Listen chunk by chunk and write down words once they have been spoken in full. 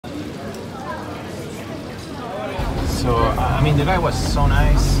So I mean, the guy was so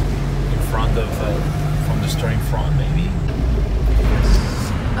nice in front of from the store in front, maybe.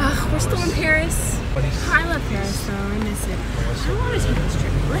 We're still in Paris. I love Paris though, I miss it. I don't want to take this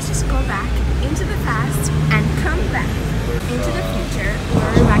trip. Let's just go back into the past and come back into the future.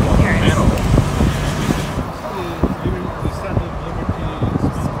 We're back in Paris. I know.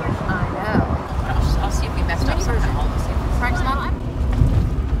 I'll see if we messed up something.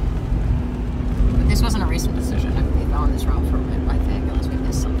 But this wasn't a recent decision. I mean, we've been on this route for a bit, I think, unless we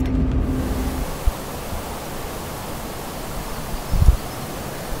missed something.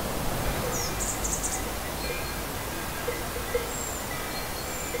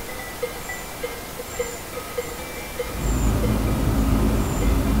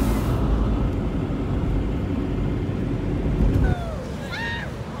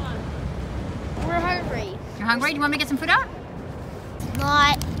 You're hungry? Do you want me to get some food out?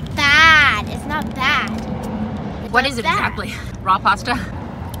 Not bad. It's not bad. What is it exactly? Raw pasta?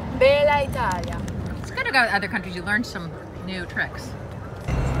 Bella Italia. It's good to go to other countries. You learn some new tricks.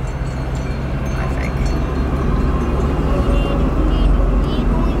 I think.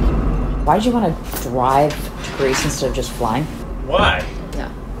 Why did you want to drive to Greece instead of just flying? Why? Yeah.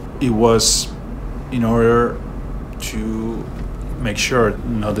 It was in order to make sure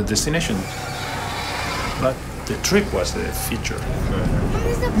not the destination, but the trip was the feature.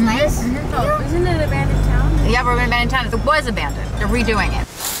 Where's the place? Oh, isn't it an abandoned town? Yeah, we're in abandoned town. It was abandoned. They're redoing it.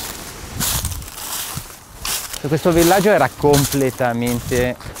 Questo villaggio era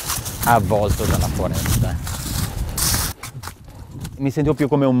completamente avvolto dalla foresta. Mi sentivo più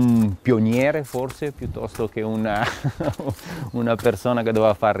come un pioniere forse, piuttosto che una persona che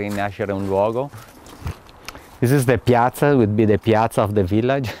doveva far rinascere un luogo. This is the piazza, would be the piazza of the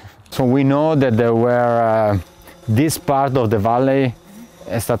village. So we know that there were, this part of the valley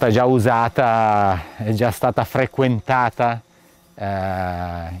è stata già usata, è già stata frequentata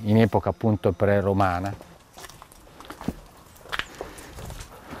in epoca appunto pre-romana.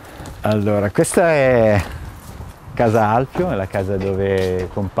 Allora, questa è Casa Alfio, è la casa dove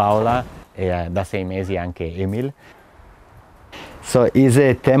con Paola e da 6 mesi anche Emil. So it's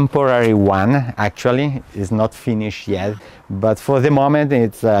a temporary one, actually. It's not finished yet, but for the moment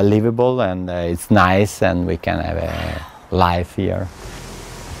it's livable and it's nice and we can have a life here.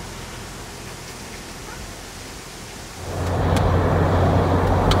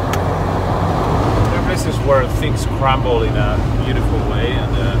 There are places where things crumble in a beautiful way,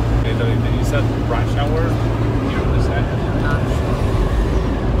 and is that rush hour?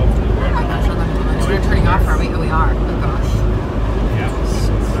 We're turning off, are we? Oh, we are. Oh gosh. Yeah.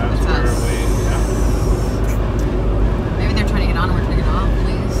 So that's where Maybe they're turning it on and we're turning it off.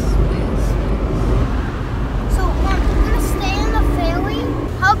 Please, please. So, Mom, we're gonna stay in the ferry?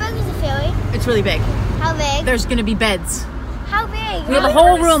 How big is the ferry? It's really big. How big? There's going to be beds. How big? We have a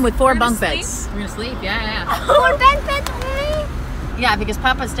whole room with 4 bunk beds. We're going to sleep? Yeah. 4 beds only? Yeah, because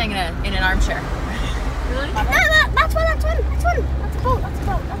Papa's staying in an armchair. Really? No, that's one. That's a boat. That's a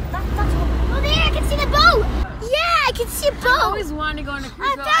boat. That's one. Oh, there, I can see the boat. Yeah, I can see a boat. I always wanted to go on a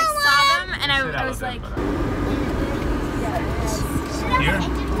cruise boat. I saw them and I was like... Here?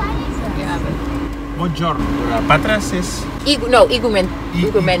 Yeah, but... Buongiorno. Patras is... Igoumenitsa.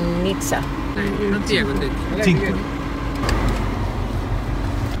 Cinque.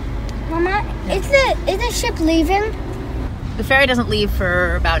 Mama, is the ship leaving? The ferry doesn't leave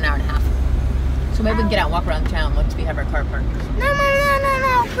for about an hour and a half. So maybe we can get out and walk around town once we have our car parked. No.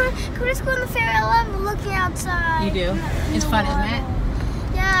 Can we just go on the ferry? I love looking outside. You do? It's fun, isn't it?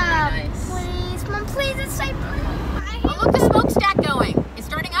 Yeah. Very nice. Please, Mom, please, it's so Oh, look, the smokestack going. It's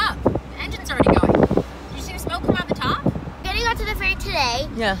starting up. The engine's already going. Did you see the smoke come out the top? Getting onto the ferry today.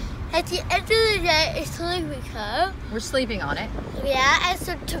 Yeah. At the end of the day, it's sleeping. We're sleeping on it. Yeah, and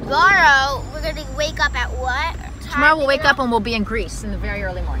so tomorrow we're gonna wake up at what? Tomorrow we'll wake up and we'll be in Greece in the very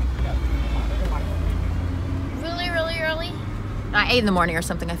early morning. Really, really early? 8 in the morning or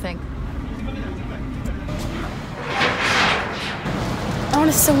something, I think. I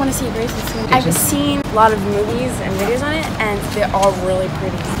still want to see Greece. I've seen a lot of movies and videos on it and they're all really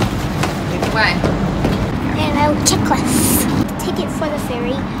pretty. Lead the way. And a checklist. Ticket for the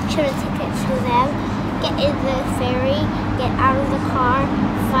ferry, show the ticket to them, get in the ferry, get out of the car,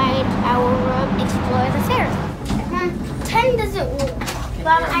 find our room, explore the ferry. 10 doesn't work.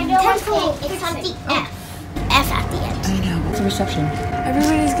 Mom, I know one thing. It's something F. F at the end. I know. What's the reception?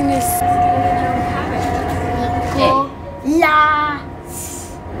 Everybody's gonna La.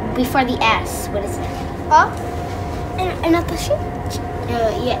 Before the S. What is it? Oh? An attaché?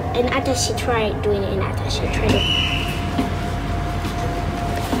 Yeah, an attaché. Try doing it in attaché. Try it.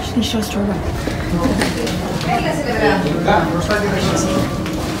 She shows us So,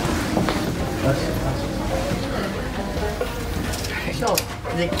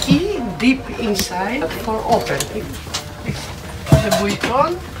 the key deep inside for open. The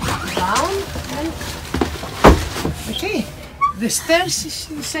button down and okay. The stairs is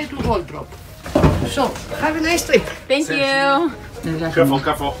inside the wardrobe. So, have a nice trip. Thank you. Careful,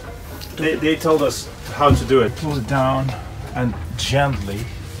 careful. They told us how to do it. Pull it down and gently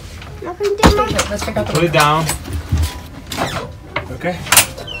Let's pick up pull it down. Okay.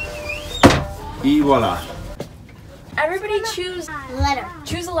 Et voila. Everybody choose Letter.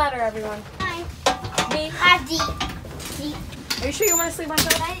 choose a letter, everyone. Me. D. Are you sure you want to sleep on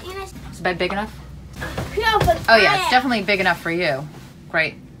top? Is the bed big enough? No, but Oh yeah, it's definitely big enough for you.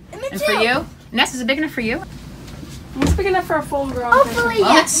 Great. And for you? Ness, is it big enough for you? It's big enough for a full-grown hopefully,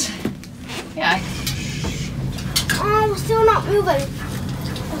 Well, yes. Yeah. I'm still not moving.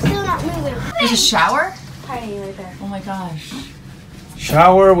 I'm still not moving. There's a shower? Tiny right there. Oh my gosh.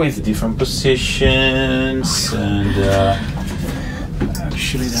 Shower with different positions, and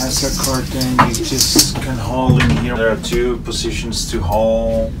actually it has a curtain you just can hold in here. There are 2 positions to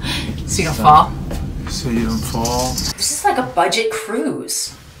hold, So you don't fall? so you don't fall. This is like a budget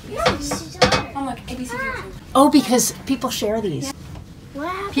cruise. Oh, look, ABC. Oh, because people share these. What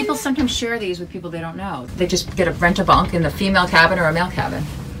happened? People sometimes share these with people they don't know. They just rent a bunk in the female cabin or a male cabin.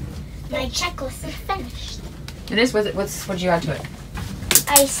 My checklist is finished. It is? What did you add to it?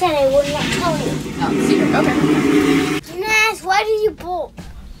 I said I would not tell you. Oh, secret. Okay. Ness, why did you bolt?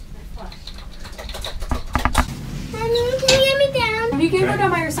 Mommy, can you get me down? You can go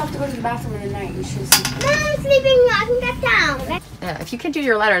down by yourself to go to the bathroom in the night. You should see. No, I'm sleeping. I can get down. Yeah, if you can do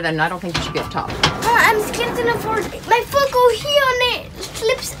your letter, then I don't think you should be up top. I'm scared to afford. My foot go here and it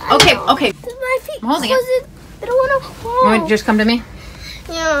slips. Okay, okay. My feet I'm holding it. close it. I don't want to fall. Want me to just come to me?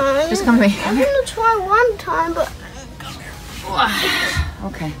 Yeah. Just come to me. I'm gonna try one time, but.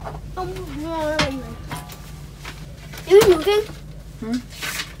 Okay. Are we moving?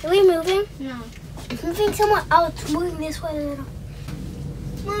 Are we moving? No. Moving somewhere else. Moving this way a little.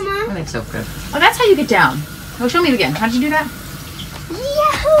 Mama. I think so. Good. Oh, that's how you get down. Oh, show me again. How did you do that?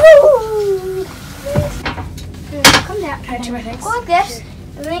 Yahoo! Come down. Can I do my things? Go like this,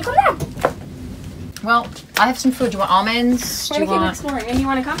 and then come down. Well, I have some food. Do you want almonds? Do We're you gonna keep want... exploring. And you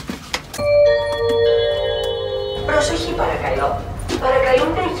want to come? Προσοχή παρακαλώ.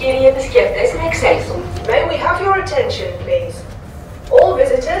 Παρακαλούνται οι κύριοι επισκέπτες να εξέλθουν. May we have your attention, please? All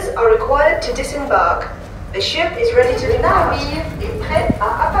visitors are required to disembark. The ship is ready to navire et prête à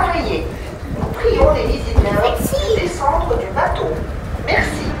appareiller. Nous prions les visiteurs de descendre du bateau.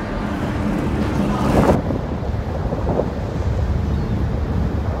 Merci.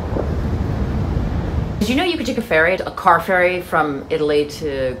 Did you know you could take a ferry, a car ferry from Italy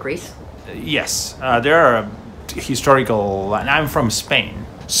to Greece? Yes, there are historical, and I'm from Spain,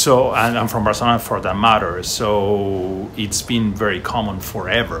 so, and I'm from Barcelona for that matter, so it's been very common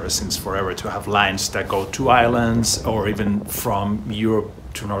since forever, to have lines that go to islands, or even from Europe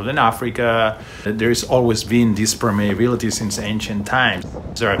to Northern Africa. There's always been this permeability since ancient times.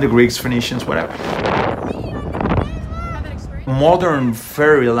 There are the Greeks, Phoenicians, whatever. Modern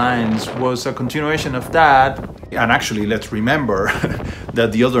ferry lines was a continuation of that, and actually let's remember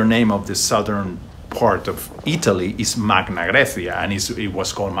that the other name of the southern part of Italy is Magna Graecia, and it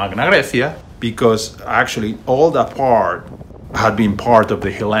was called Magna Graecia because actually all that part had been part of the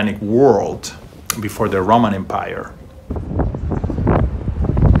Hellenic world before the Roman Empire.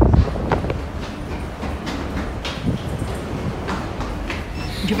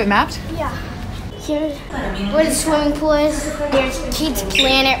 Do you have it mapped? Yeah. Here's where the swimming pool is. There's Kate's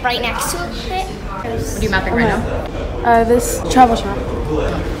Planet right next to it. What are you mapping right now? This travel shop.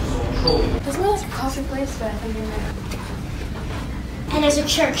 There's more like a coffee place, but I think in there. And there's a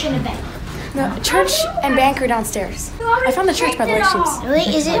church and a bank. No, church and bank are downstairs. I found the church by the lightships.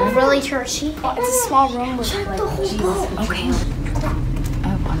 Really? Is it really churchy? It's a small room with like Jesus. Okay.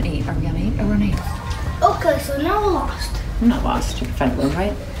 Oh, on 8. Are we on 8? Oh, we're on 8. Okay, so now we're lost. I'm not lost. You can find a room,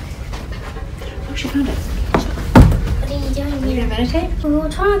 right? Oh, she found it. What are you doing Are you here? gonna meditate? We were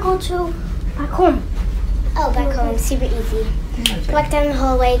trying to go to back home. Oh, back home. Super easy. Go back down the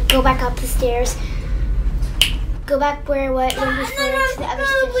hallway. Go back up the stairs. Go back where what? No, to the other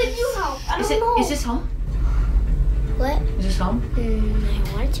stairs. You help. Is this home? What? Is this home? I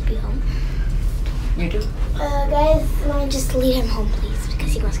want it to be home. You do? Guys, want to just lead him home, please,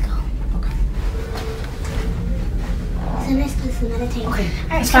 because he wants to go home. Okay. It's a nice place to meditate. Okay, All right,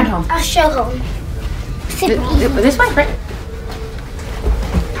 let's find come. home. I'll show home. Super easy. This way, right?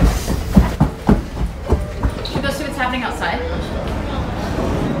 Should we go see what's happening outside?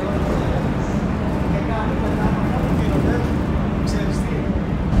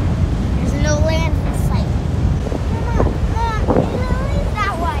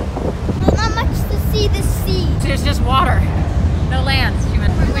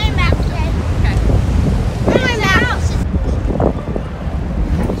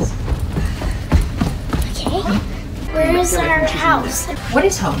 is our house. What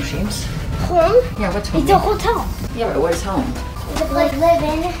is home, James? Home? Yeah, what's home? It's a hotel. Yeah, but what is home? Like live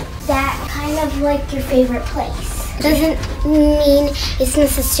in that kind of like your favorite place. Doesn't mean it's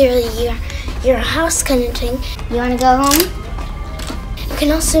necessarily your house kind of thing. You want to go home? It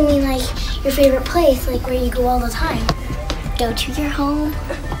can also mean like your favorite place, like where you go all the time. Go to your home.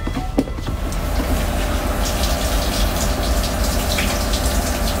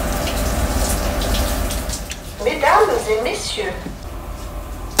 Mesdames et messieurs,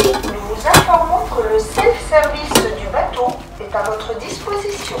 nous vous informons que le self-service du bateau est à votre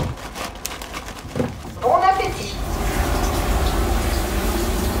disposition. Bon appétit.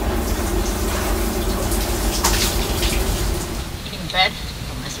 Eating in bed?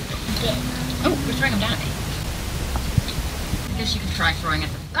 Don't mess with it. Oh, you're throwing them down at me. I guess you can try throwing it.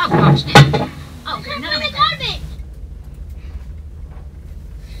 Oh gosh, Nick. Oh, okay, none of it.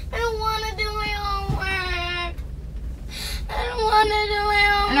 I don't want to do my homework. I don't want to do my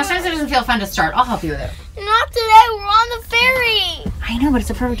homework. I know sometimes it doesn't feel fun to start. I'll help you with it. Not today. We're on the ferry. I know, but it's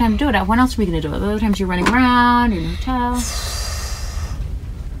the perfect time to do it. When else are we going to do it? The other times you're running around, you're in a hotel.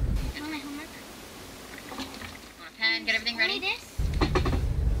 Do my homework. Want a pen? Get everything ready? This.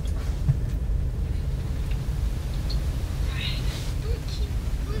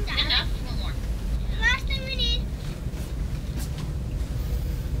 Enough? One more. Last thing we need.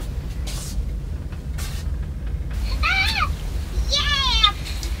 Ah! Yeah!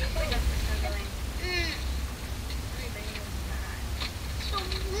 So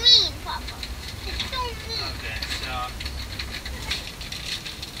mean, Papa. It's so mean. Okay, so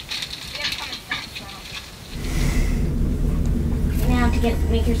Now to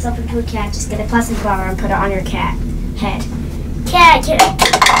make yourself into a cat, just get a plastic flower and put it on your cat head. Cat.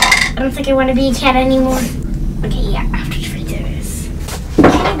 I don't think I want to be a cat anymore. Okay, yeah, after we do this.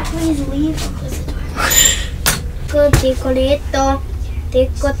 Can you please leave? Close the door. Ticolito,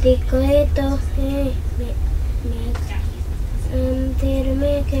 ticolito,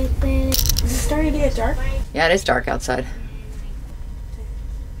 Is it starting to get dark? Yeah, it is dark outside.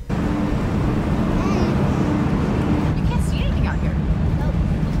 You can't see anything out here. Nope.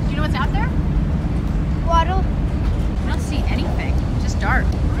 Do you know what's out there? Waddle. I don't see anything. It's just dark.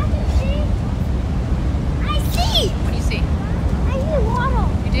 I see! What do you see? I see waddle.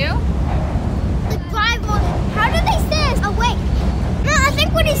 You do? The rival. How do they say this? Oh wait. No, I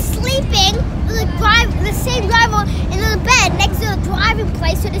think when he's sleeping, the same rival in the bed next to the driving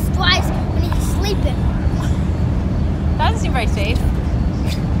place, so this drives when he's sleeping. That doesn't seem very safe.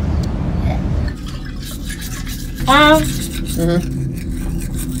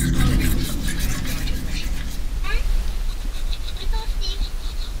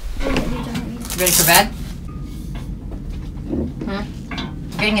 Ready for bed?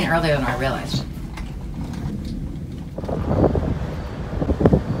 Getting in earlier than I realized.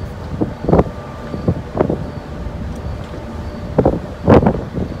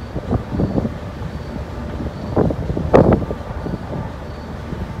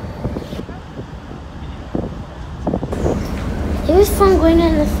 It was fun going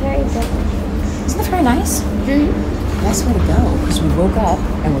on the ferry boat. Isn't the ferry nice? Mm-hmm. Nice way to go, because we woke up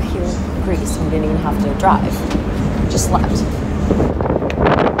and we're here in Greece and we didn't even have to drive. We just slept.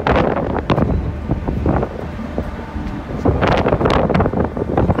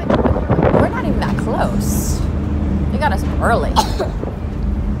 We're not even that close. You got us early.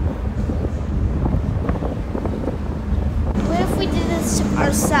 What if we did this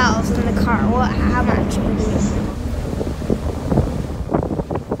ourselves in the car? How much would we do?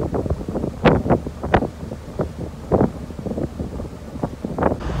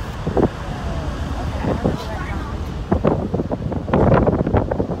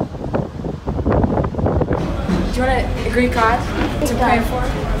 Do you want a Greek god to pray for?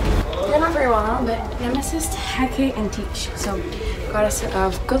 They're not very well known, but Nemesis, Hecate, and Teach. So, goddess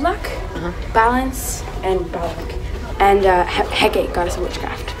of good luck, balance, and bad luck. And Hecate, goddess of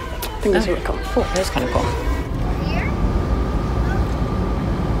witchcraft. I think that's really cool. Cool, that is kind of cool.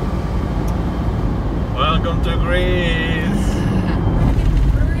 welcome to Greece.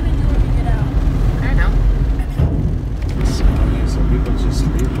 What are we gonna do when we get out? I don't know. So people just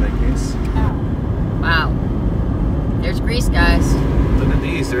live like this. Wow. There's Greece, guys. Look at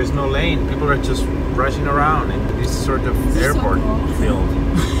these. There is no lane. People are just rushing around in this sort of airport field.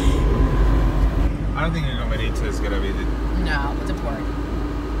 I don't think Igoumenitsa is gonna be the. No, it's a port.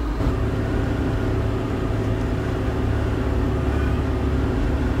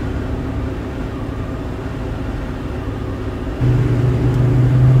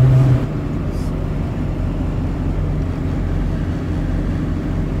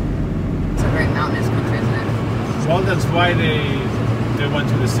 It's a very mountainous country, isn't it? Well, that's why they went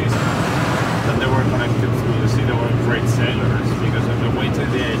to the sea. That they were connected through the sea. They were great sailors because of the way to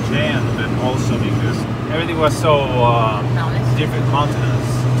the Aegean, but also because everything was so different mountainous.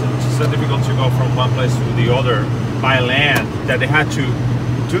 It's so difficult to go from one place to the other by land that they had to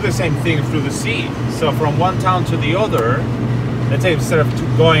do the same thing through the sea. So from one town to the other, let's say instead of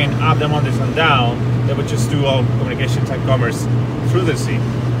going up the mountains and down, they would just do all communications and commerce through the sea.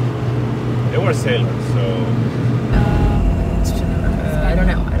 They were sailors, so... I don't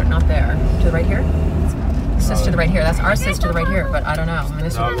know. Not there. To the right here? It says to the right here. That's ours says to the right here, but I don't know. I mean,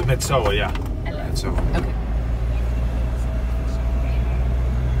 this no, the Meteora, yeah. Meteora. Okay.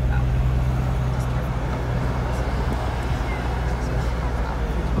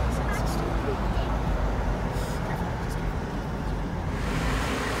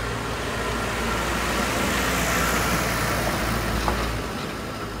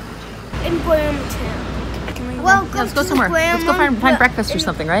 In Brampton. Welcome Let's go somewhere. Let's go find breakfast or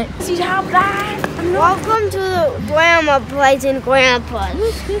something, right? Welcome to the grandma place in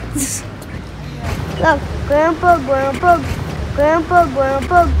Grandpa's. Look, Grandpa, Grandpa, Grandpa,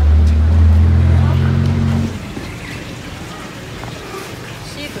 Grandpa.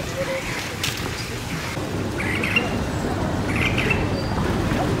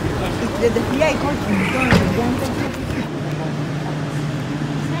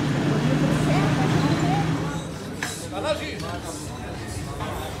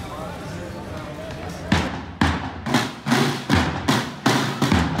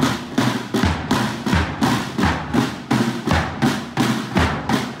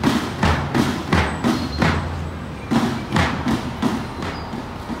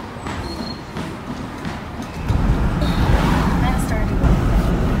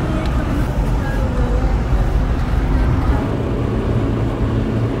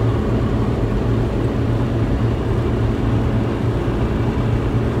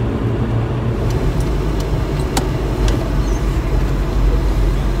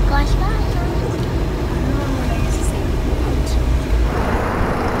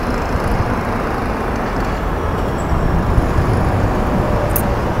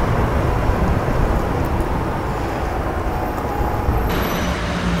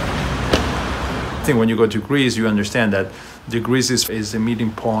 I think when you go to Greece, you understand that the Greece is the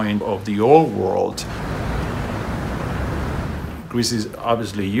meeting point of the old world. Greece is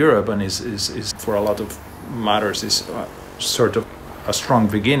obviously Europe, and is for a lot of matters is sort of a strong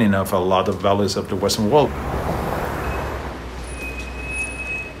beginning of a lot of values of the Western world.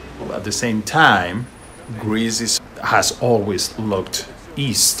 At the same time, Greece has always looked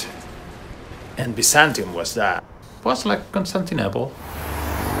east, and Byzantium was that. It was like Constantinople.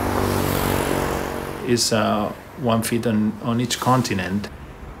 Is 1 feet on each continent.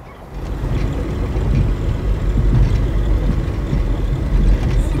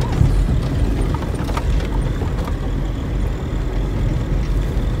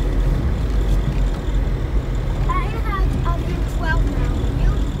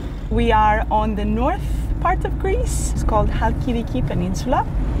 We are on the north part of Greece. It's called Halkidiki Peninsula.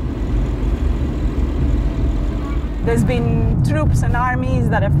 There's been troops and armies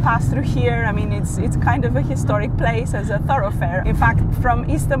that have passed through here. I mean, it's kind of a historic place as a thoroughfare. In fact, from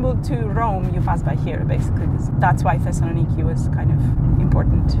Istanbul to Rome, you pass by here, basically. That's why Thessaloniki was kind of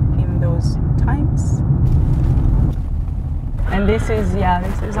important in those times. And this is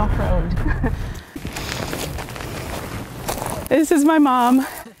off-road. This is my mom.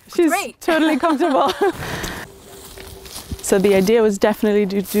 She's great. Totally comfortable. So the idea was definitely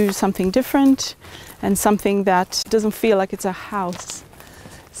to do something different, and something that doesn't feel like it's a house,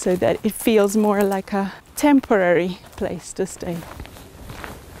 so that it feels more like a temporary place to stay.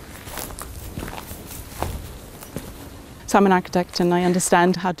 So I'm an architect and I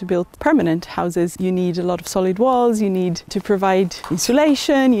understand how to build permanent houses. You need a lot of solid walls, you need to provide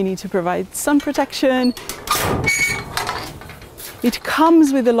insulation, you need to provide sun protection. It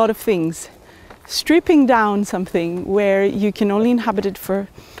comes with a lot of things. Stripping down something where you can only inhabit it for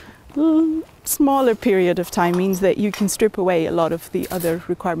a smaller period of time means that you can strip away a lot of the other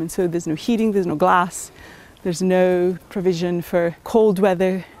requirements. So there's no heating, there's no glass, there's no provision for cold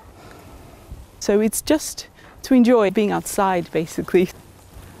weather. So it's just to enjoy being outside, basically.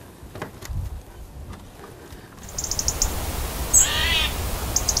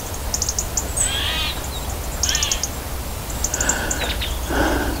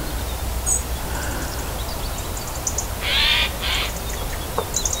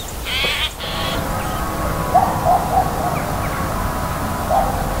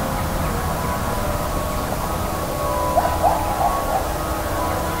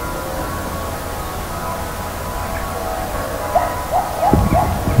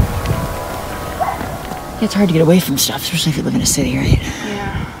 It's hard to get away from stuff, especially if you live in a city, right?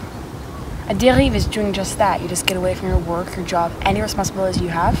 Yeah. A dérive is doing just that. You just get away from your work, your job, any responsibilities you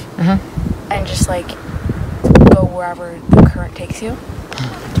have, and just like go wherever the current takes you.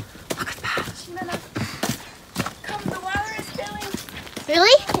 Look at that. Come, the water is filling.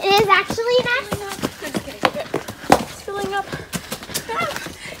 Really? It is actually that? I'm just kidding. It's filling up.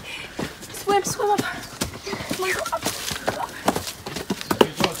 Swim, swim up. Come on, go up.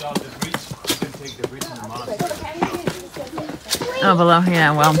 Oh, below,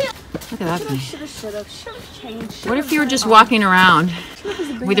 yeah, well, look at that thing. What if you were just walking around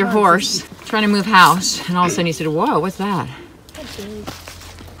with your horse, trying to move house, and all of a sudden you said, whoa, what's that? Crazy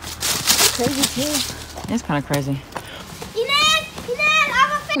too. It's kind of crazy.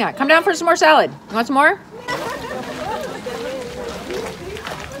 Eden, Come down for some more salad. You want some more?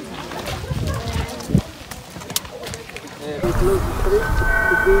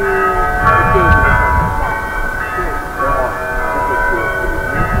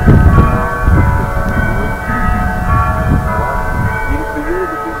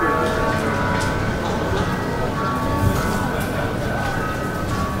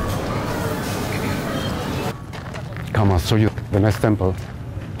 Come, I'll show you the next temple.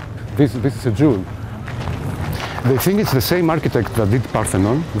 This is a jewel. They think it's the same architect that did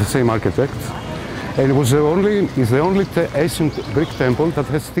Parthenon, the same architect. And it was is the only ancient Greek temple that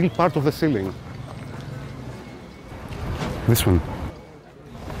has still part of the ceiling. This one.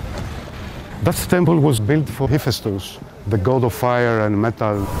 That temple was built for Hephaestus, the god of fire and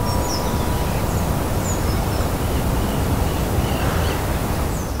metal.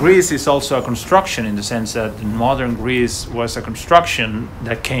 Greece is also a construction in the sense that modern Greece was a construction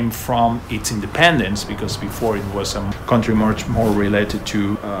that came from its independence, because before it was a country much more related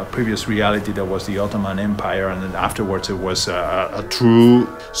to previous reality that was the Ottoman Empire, and then afterwards it was a true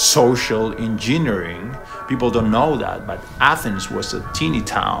social engineering. People don't know that, but Athens was a teeny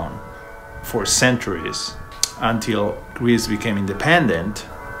town for centuries until Greece became independent.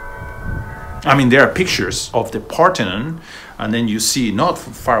 I mean, there are pictures of the Parthenon, and then you see, not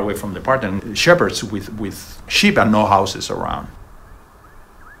far away from the Parthenon, shepherds with sheep and no houses around.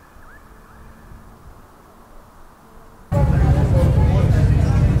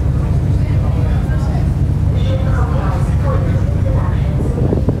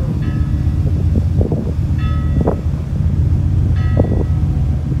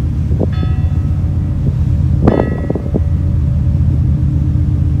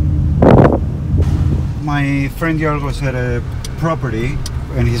 My friend Yorgos had a property,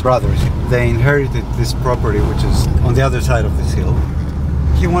 and his brothers, they inherited this property, which is on the other side of this hill.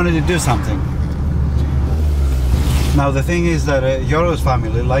 He wanted to do something. Now the thing is that Yorgos'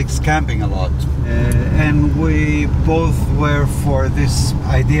 family likes camping a lot, and we both were for this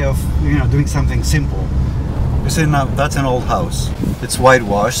idea of doing something simple. We said, now that's an old house. It's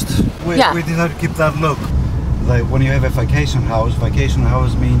whitewashed. We decided to keep that look. Like when you have a vacation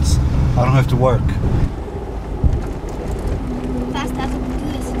house means I don't have to work.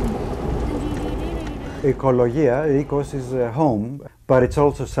 Ecologia, Ecos is a home, but it's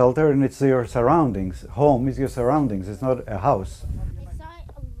also shelter and it's your surroundings. Home is your surroundings, it's not a house.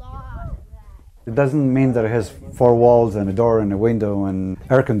 It doesn't mean that it has 4 walls and a door and a window and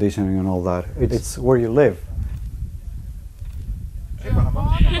air conditioning and all that. It's where you live.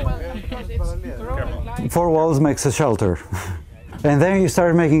 4 walls makes a shelter. And then you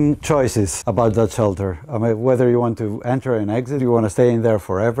start making choices about that shelter. I mean, whether you want to enter and exit, you want to stay in there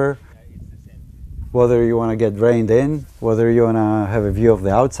forever, whether you want to get drained in, whether you want to have a view of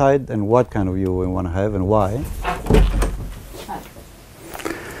the outside, and what kind of view we want to have and why.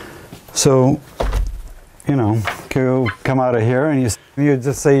 So, you come out of here and you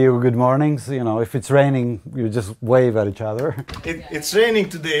just say your good mornings. If it's raining, you just wave at each other. It's raining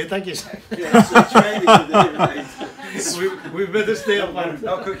today, Takis. Yes, it's raining today, right? We better stay apart.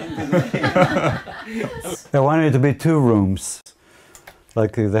 No cooking today. They wanted it to be 2 rooms.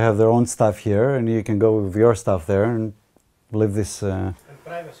 Like they have their own stuff here, and you can go with your stuff there and live this. And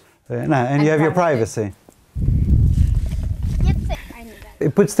privacy. And you have your privacy.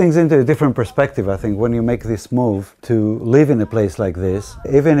 It puts things into a different perspective, I think, when you make this move to live in a place like this.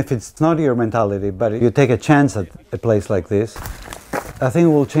 Even if it's not your mentality, but you take a chance at a place like this, I think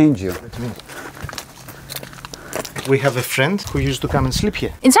it will change you. We have a friend who used to come and sleep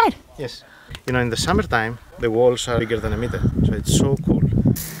here. Inside? Yes. In the summertime, the walls are bigger than a meter, so it's so cool.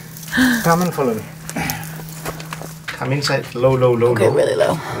 Come and follow me. Come inside, low, okay, low. Really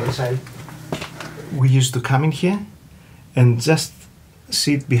low. Inside. We used to come in here and just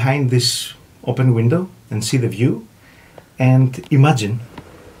sit behind this open window and see the view and imagine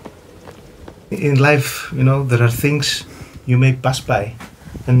In life, you know, there are things you may pass by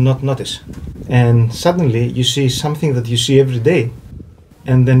and not notice. And suddenly you see something that you see every day,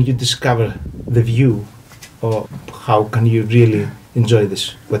 and then you discover the view, or how can you really enjoy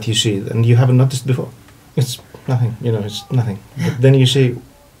this, what you see, and you haven't noticed before. It's nothing, you know, it's nothing. But then you say,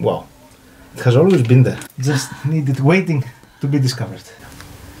 wow, it has always been there. Just needed waiting to be discovered.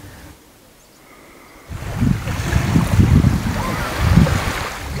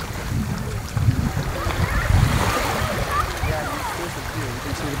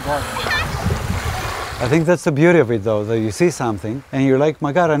 I think that's the beauty of it, though, that you see something and you're like,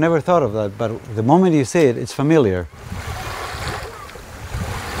 my God, I never thought of that. But the moment you see it, it's familiar.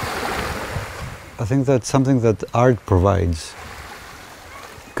 I think that's something that art provides.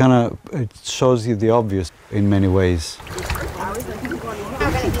 It shows you the obvious in many ways.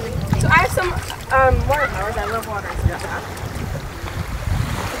 So I have some watercolors. I love water.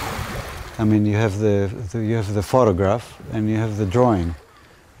 I mean, you have the photograph and you have the drawing.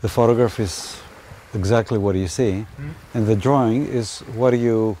 The photograph is exactly what you see, and the drawing is what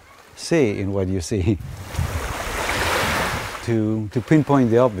you see in what you see. To pinpoint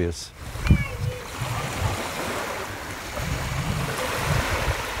the obvious.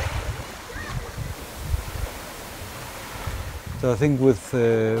 So I think with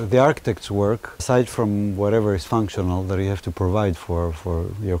the architect's work, aside from whatever is functional that you have to provide for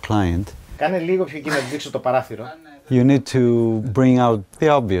your client, you need to bring out the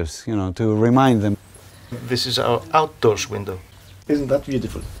obvious, you know, to remind them. This is our outdoors window. Isn't that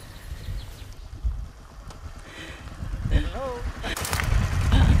beautiful?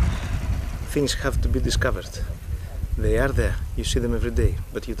 Things have to be discovered. They are there. You see them every day,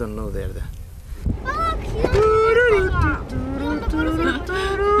 but you don't know they are there.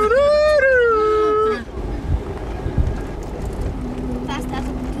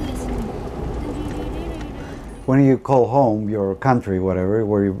 When you call home your country, whatever,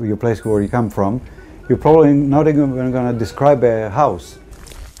 your place where you come from, you're probably not even going to describe a house.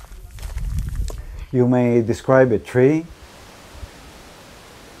 You may describe a tree,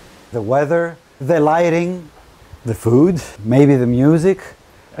 the weather, the lighting, the food, maybe the music,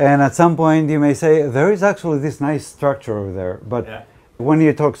 and at some point you may say, there is actually this nice structure over there, but when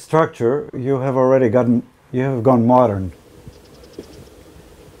you talk structure, you have gone modern.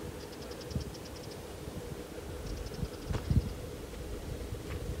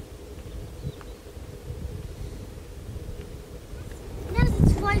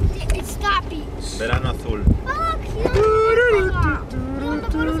 It's that beach. Verano azul. Oh, cute.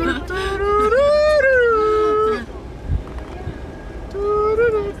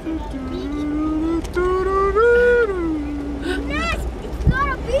 Yes, it's not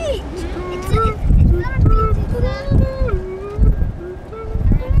a beach. It's not a beach.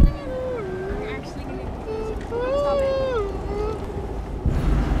 I'm actually going to stop it.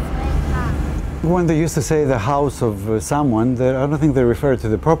 When they used to say the house of someone, I don't think they refer to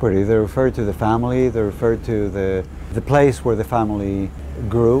the property, they refer to the family, they refer to the place where the family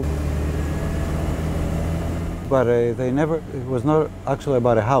grew. But it was not actually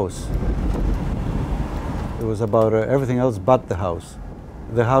about a house. It was about everything else but the house.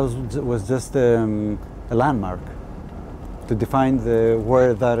 The house was just a landmark to define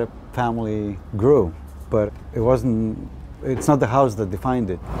where that family grew. But it's not the house that defined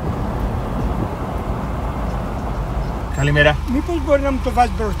it. Καλημέρα. Μήπως μπορεί να μου το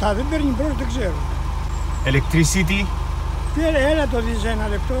βάζει μπροστά, δεν παίρνει μπρος, δεν ξέρω. Electricity. Έλα το δεις ένα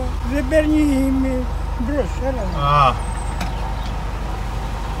λεπτό, δεν παίρνει μπρος, έλα. Ah.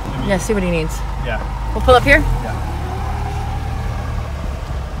 Yeah, see what he needs. Yeah. We'll pull up here? Yeah.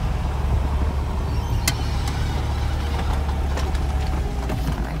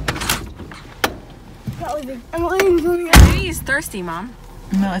 Maybe he's thirsty, Mom.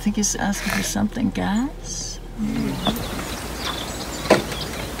 No, I think he's asking for something. Gas?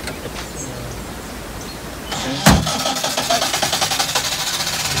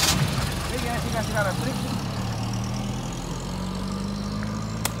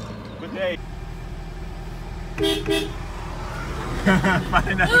 Good day.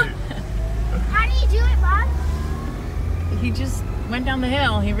 How do you do it, Mom? He just went down the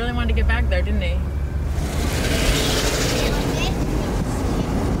hill. He really wanted to get back there, didn't he?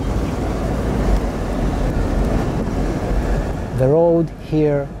 The road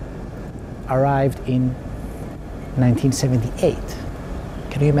here arrived in 1978.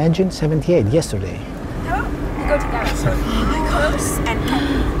 Can you imagine? 78, yesterday. How about we go together? So close and close.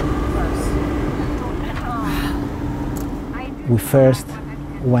 We first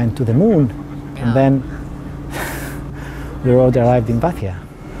went to the moon, and then the road arrived in Bhatia.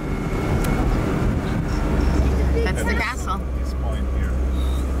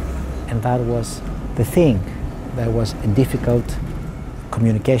 and that was the thing. There was a difficult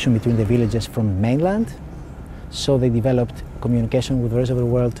communication between the villages from mainland, so they developed communication with the rest of the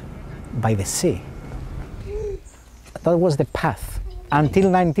world by the sea. That was the path. Until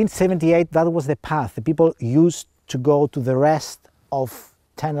 1978, that was the path. The people used to go to the rest of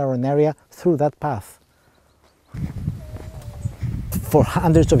Tenerife area through that path. For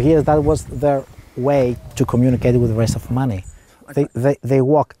hundreds of years, that was their way to communicate with the rest of Mani. They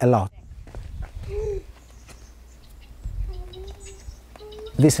walk a lot.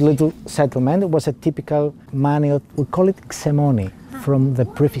 This little settlement was a typical Mani, we call it xemoni, from the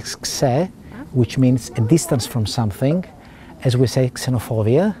prefix xe, which means a distance from something, as we say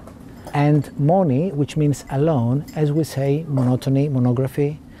xenophobia, and moni, which means alone, as we say monotony,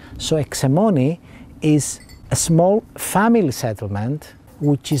 monography. So a xemoni is a small family settlement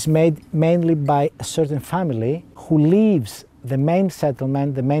which is made mainly by a certain family who leaves the main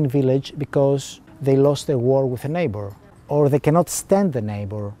settlement, the main village, because they lost a war with a neighbor, or they cannot stand the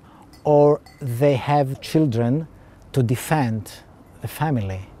neighbor, or they have children to defend the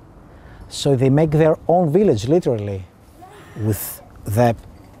family. So they make their own village, literally, with the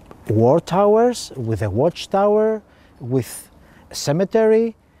war towers, with a watchtower, with a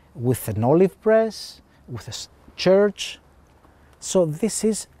cemetery, with an olive press, with a church. So this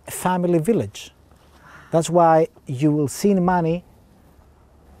is a family village. That's why you will see in Mani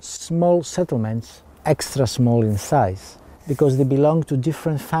small settlements, extra small in size, because they belong to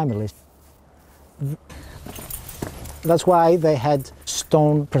different families. That's why they had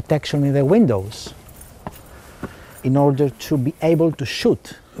stone protection in the windows, in order to be able to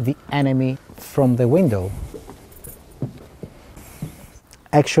shoot the enemy from the window.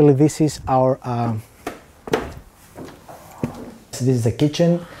 Actually, this is our this is the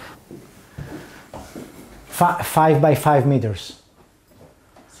kitchen, 5 by 5 meters.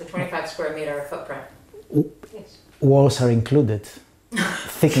 So 25 square meter footprint. Yes. Walls are included.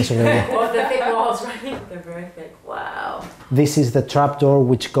 Thickness of the wall. Well, the thick walls, right? They're very thick. Wow. This is the trapdoor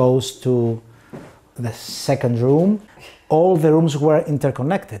which goes to the second room. All the rooms were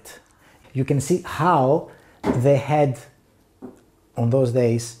interconnected. You can see how they had, on those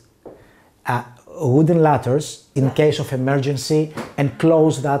days, wooden ladders in case of emergency, and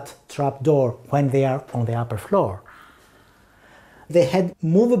close that trapdoor when they are on the upper floor. They had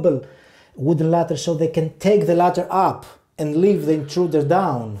movable wooden ladders so they can take the ladder up and leave the intruder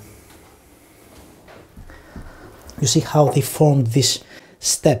down. You see how they formed these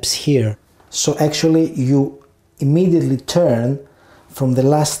steps here. So actually you immediately turn from the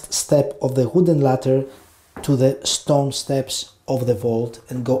last step of the wooden ladder to the stone steps of the vault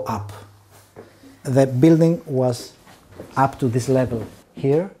and go up. The building was up to this level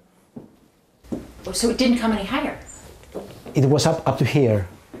here. So it didn't come any higher? It was up to here,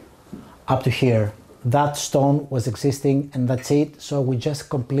 up to here. That stone was existing and that's it. So we just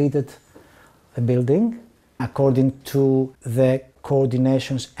completed the building according to the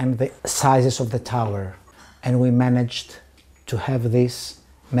coordinations and the sizes of the tower. And we managed to have this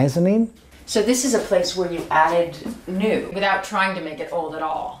mezzanine. So this is a place where you added new without trying to make it old at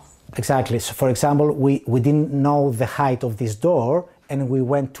all. Exactly. So for example, we didn't know the height of this door, and we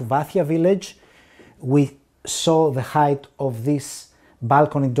went to Vathia village. We saw the height of these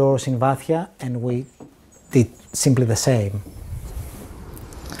balcony doors in Vathia, and we did simply the same.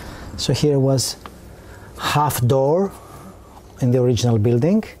 So here was half door in the original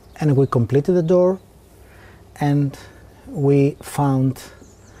building, and we completed the door, and we found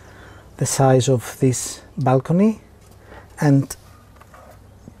the size of this balcony and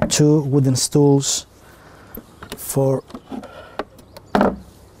 2 wooden stools for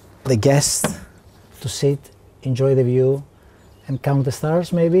the guests to sit, enjoy the view, and count the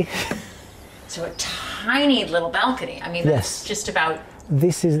stars, maybe. So a tiny little balcony. I mean, that's just about...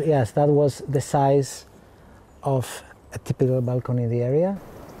 This is, yes, that was the size of a typical balcony in the area.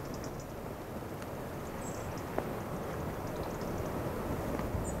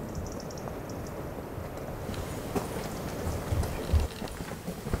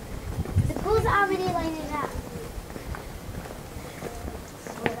 The pool's already lighted up.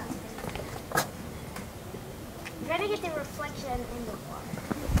 You gotta get the reflection in the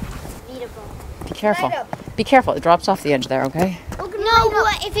water. Beautiful. Be careful. Be careful. It drops off the edge there, okay? No,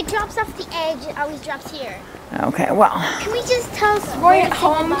 if it drops off the edge, it always drops here. Okay, well... Can we just tell us Going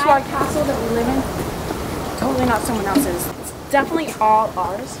home to our castle that we live in? Totally not someone else's. It's definitely all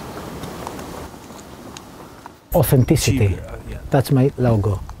ours. Authenticity. That's my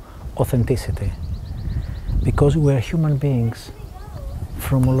logo. Authenticity. Because we're human beings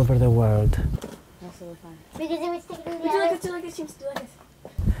from all over the world. Absolutely fine. Because it was sticking Do like this, do like this, do like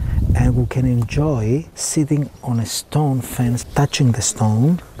this. and we can enjoy sitting on a stone fence, touching the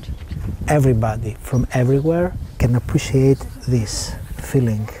stone. Everybody from everywhere can appreciate this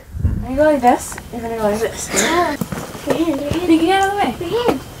feeling. I'm gonna go like this, and then I go like this. You can get out of the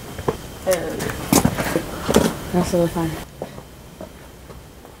way. That's really fun.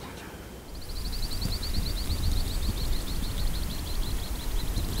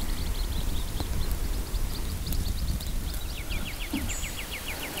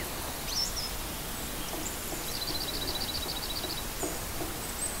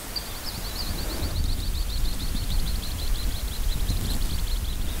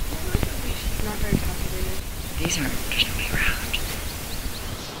 These are, there's no way around.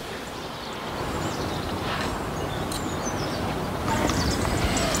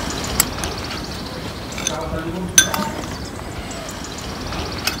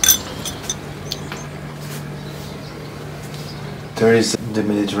 There is the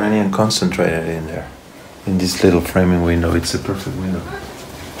Mediterranean concentrated in there. In this little framing window, it's a perfect window.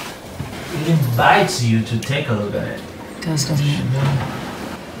 It invites you to take a look at it. It does, doesn't it?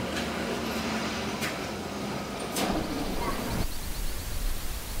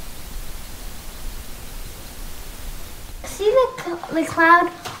 See the cloud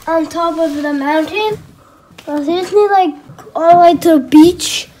on top of the mountain? Seriously, like all the way to the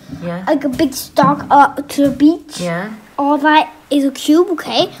beach. Yeah. Like a big stalk up to the beach. Yeah. All that is a cube,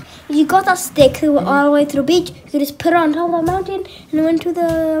 okay? If you got that stick that went all the way to the beach, you could just put it on top of the mountain and it went to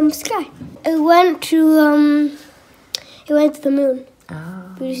the sky. It went to the moon.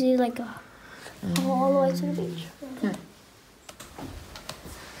 Oh. You just need like all the way to the beach. Yeah.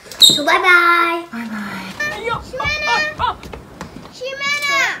 So bye bye. Bye bye.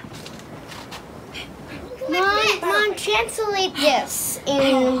 Shimena! Mom, translate this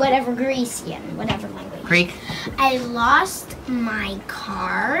in whatever Grecian, whatever language. Greek. I lost my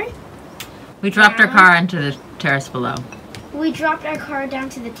car. We dropped our car into the terrace below. We dropped our car down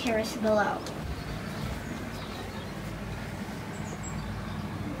to the terrace below.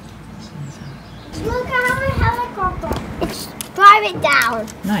 Look, I have a helicopter. It's drive it down.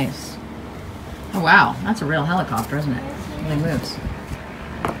 Nice. Oh wow, that's a real helicopter, isn't it? It really moves.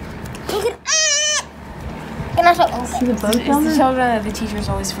 You can. And that's what See the boat down there? The children that the teachers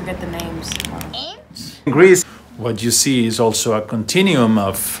always forget the names. In Greece, what you see is also a continuum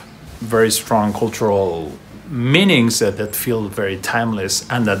of very strong cultural meanings that feel very timeless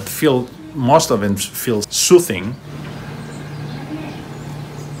and that feel, most of them feel soothing.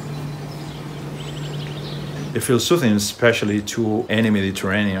 They feel soothing, especially to any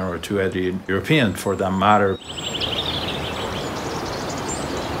Mediterranean or to any European for that matter.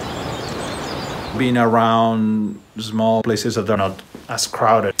 Being around small places that are not as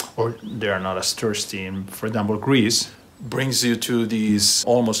crowded or they are not as thirsty, in, for example, Greece, brings you to these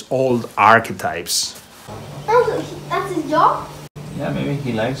almost old archetypes. That's his job? Yeah, maybe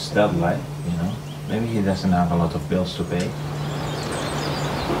he likes that life, you know. Maybe he doesn't have a lot of bills to pay.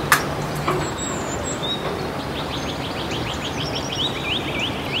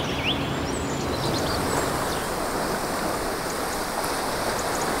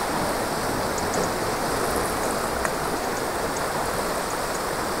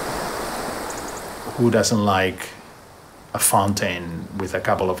 Who doesn't like a fountain with a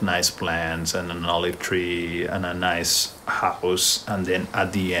couple of nice plants and an olive tree and a nice house, and then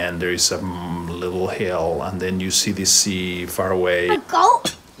at the end there is a little hill and then you see the sea far away. A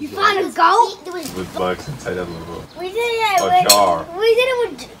goat? You found a goat? With bugs inside a little We did it jar. We did it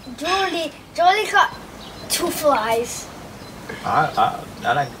with Jordy. Jordy caught 2 flies. I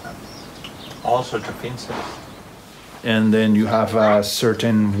like all sorts of insects. And then you have a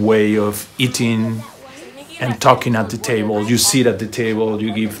certain way of eating and talking at the table. You sit at the table,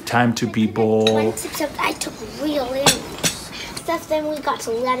 you give time to people. Except I took real animals. Except then we got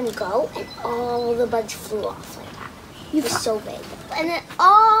to let him go and all the bugs flew off like that. He was so big. And then,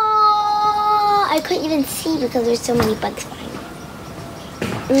 I couldn't even see because there's so many bugs flying.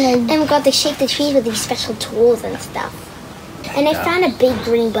 And we got to shake the trees with these special tools and stuff. And I found a big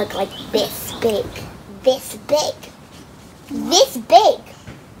green bug like this big. This big. This big.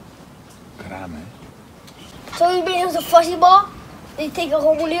 So you mean it was a fuzzy ball? They take it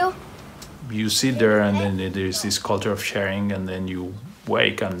home with you? You sit there and then there's this culture of sharing and then you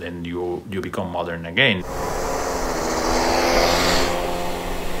wake and then you become modern again.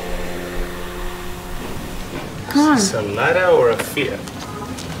 Come on. Is this a Lada or a Fiat?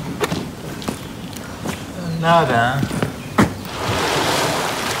 Lada.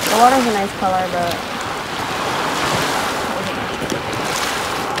 The water's a nice color, but...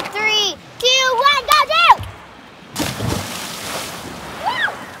 3, 2, 1, go,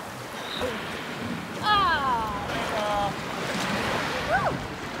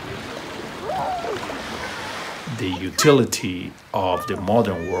 the utility of the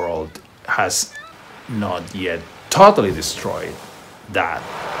modern world has not yet totally destroyed that.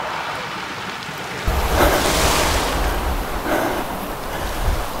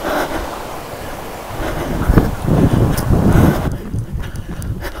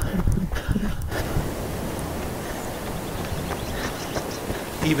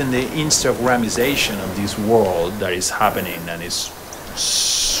 Even the Instagramization of this world that is happening and is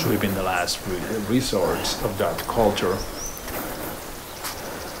sweeping the last resource of that culture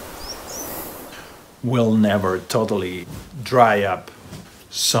will never totally dry up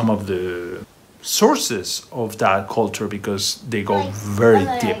some of the sources of that culture because they go very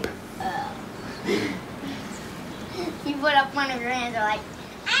deep. You put up one of your hands and like,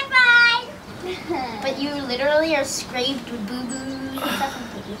 I'm fine! But you literally are scraped with boo-boos and stuff.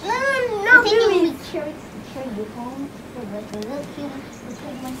 No, really. Carry you home with a little cute,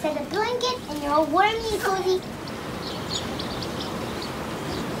 with a blanket and you're all warm and cozy.